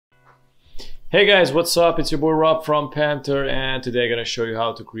Hey guys, what's up? It's your boy Rob from Panther, and today I'm gonna show you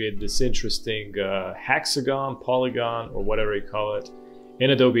how to create this interesting hexagon, polygon, or whatever you call it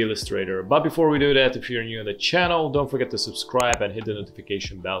in Adobe Illustrator. But before we do that, if you're new on the channel, don't forget to subscribe and hit the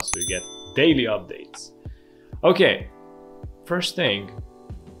notification bell so you get daily updates. Okay, first thing,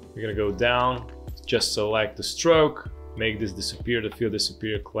 we're gonna go down, just select the stroke, make this disappear, the field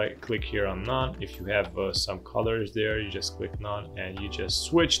disappear, click here on none. If you have some colors there, you just click none and you just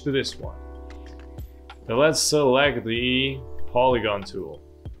switch to this one. Now let's select the polygon tool.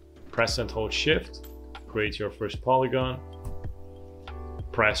 Press and hold shift, create your first polygon.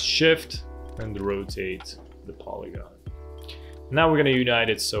 Press shift and rotate the polygon. Now we're gonna unite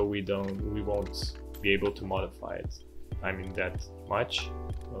it so we won't be able to modify it. I mean that much,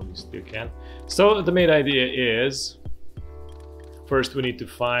 well, we still can. So the main idea is, first we need to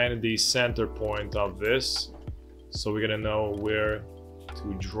find the center point of this. So we're gonna know where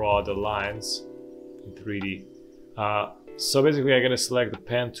to draw the lines in 3D. So basically I'm gonna select the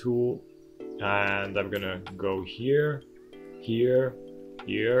pen tool and I'm gonna go here, here,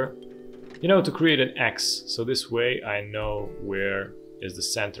 here, you know, to create an X. So this way I know where is the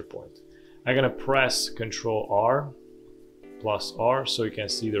center point. I'm gonna press Ctrl R plus R so you can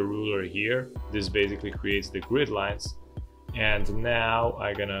see the ruler here. This basically creates the grid lines. And now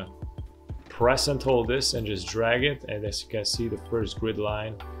I'm gonna press and hold this and just drag it, and as you can see the first grid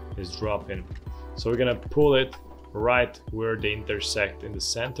line is dropping. So we're gonna pull it right where they intersect in the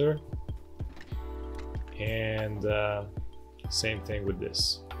center, and same thing with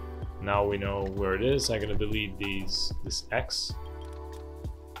this. Now we know where it is. I'm gonna delete this X.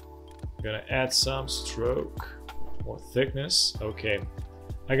 I'm gonna add some stroke or thickness. Okay,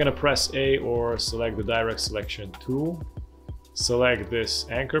 I'm gonna press A or select the direct selection tool. Select this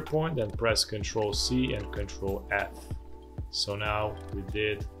anchor point and press Ctrl C and Ctrl F. So now we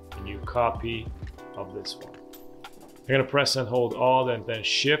did a new copy of this one. I'm gonna press and hold Alt and then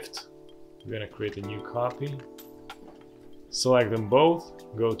Shift. We're gonna create a new copy. Select them both,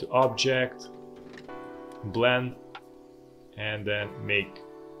 go to Object, Blend, and then Make.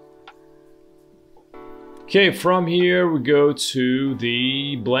 Okay, from here we go to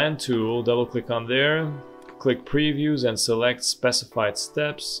the Blend tool, double click on there, click Previews and select Specified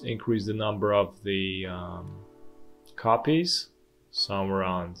Steps, increase the number of the copies, somewhere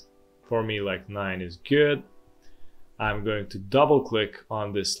around, for me like 9 is good. I'm going to double click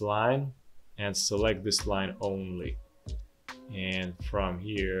on this line and select this line only. And from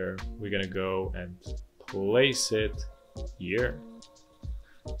here, we're gonna go and place it here.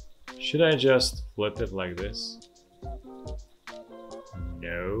 Should I just flip it like this?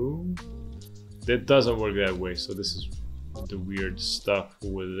 No, that doesn't work that way. So this is the weird stuff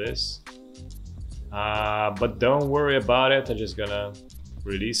with this. But don't worry about it. I'm just gonna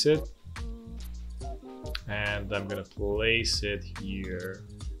release it. And I'm gonna place it here.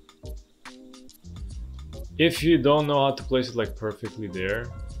 If you don't know how to place it like perfectly there,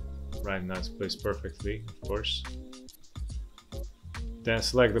 right now it's placed perfectly, of course. Then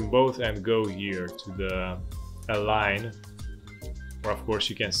select them both and go here to the align, or of course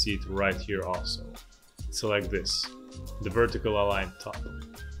you can see it right here also. Select this, the vertical align top.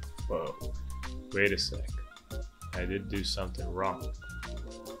 Whoa, wait a sec, I did do something wrong.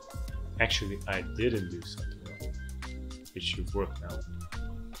 Actually, I didn't do something wrong. It should work now.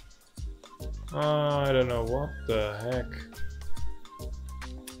 I don't know what the heck.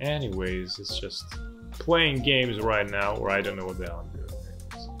 Anyways, it's just playing games right now, or I don't know what the hell I'm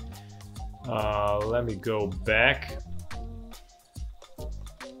doing. Let me go back.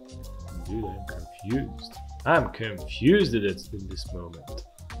 Dude, I'm confused. I'm confused at it in this moment.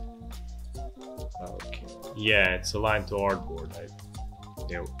 Okay. Yeah, it's aligned to artboard.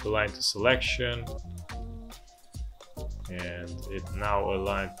 Aligned to selection. And it now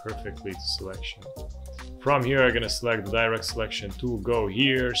aligned perfectly to selection. From here, I'm gonna select the direct selection tool, go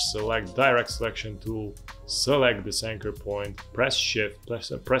here, select direct selection tool, select this anchor point, press shift,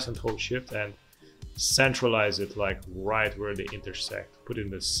 press and hold shift, and centralize it like right where they intersect. Put it in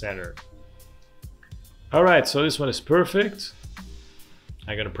the center. All right, so this one is perfect.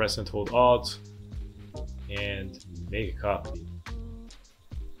 I'm gonna press and hold Alt and make a copy.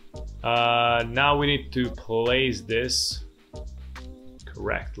 Now we need to place this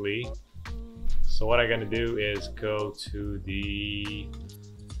correctly. So what I'm gonna do is go to the,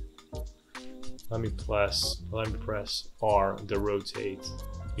 let me press R, the rotate.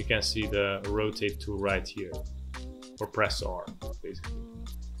 You can see the rotate tool right here, or press R basically.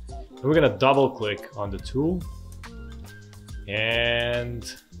 And we're gonna double click on the tool, and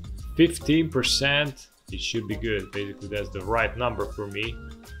 15%, it should be good. Basically that's the right number for me.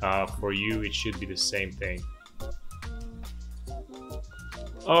 For you, it should be the same thing.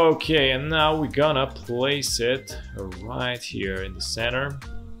 Okay, and now we're gonna place it right here in the center.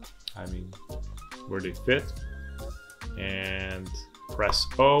 I mean, where they fit. And press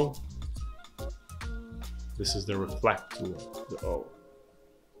O. This is the reflect tool, the O.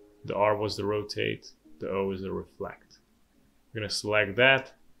 The R was the rotate, the O is the reflect. We're gonna select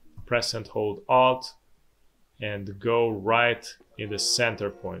that, press and hold Alt, and go right in the center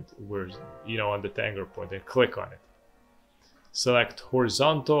point, where, you know, on the anchor point, and click on it. Select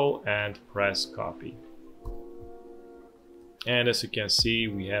horizontal and press copy. And as you can see,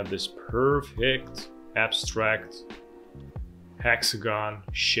 we have this perfect abstract hexagon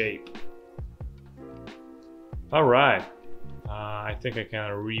shape. All right, I think I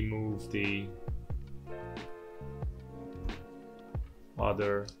can remove the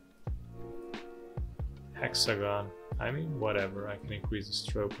other hexagon. I mean, whatever. I can increase the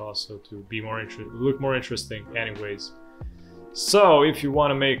stroke also to be more look more interesting. Anyways, so if you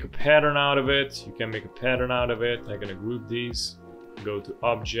want to make a pattern out of it, you can make a pattern out of it. I'm gonna group these. Go to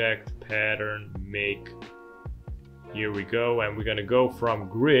Object, Pattern, Make. Here we go, and we're gonna go from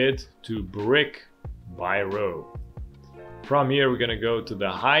Grid to Brick by Row. From here, we're gonna go to the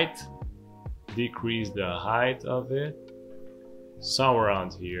height, decrease the height of it somewhere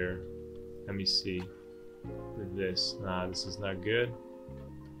around here. Let me see with this. Nah, this is not good.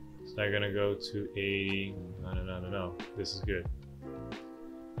 So I'm gonna go to 80. No. This is good.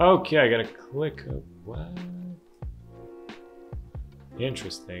 Okay, I gotta click. What?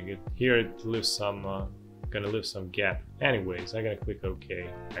 Interesting. Here it leaves some. Gonna leave some gap. Anyways, I'm gonna click OK.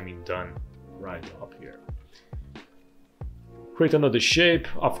 I mean done. Right up here. Create another shape.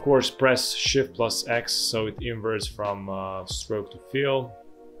 Of course, press Shift plus X so it inverts from stroke to fill.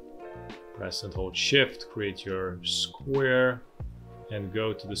 Press and hold Shift. Create your square, and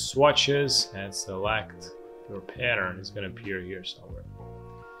go to the swatches and select your pattern. It's gonna appear here somewhere.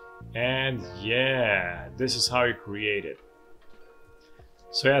 And yeah, this is how you create it.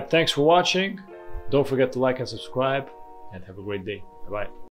 So yeah, thanks for watching. Don't forget to like and subscribe, and have a great day. Bye-bye.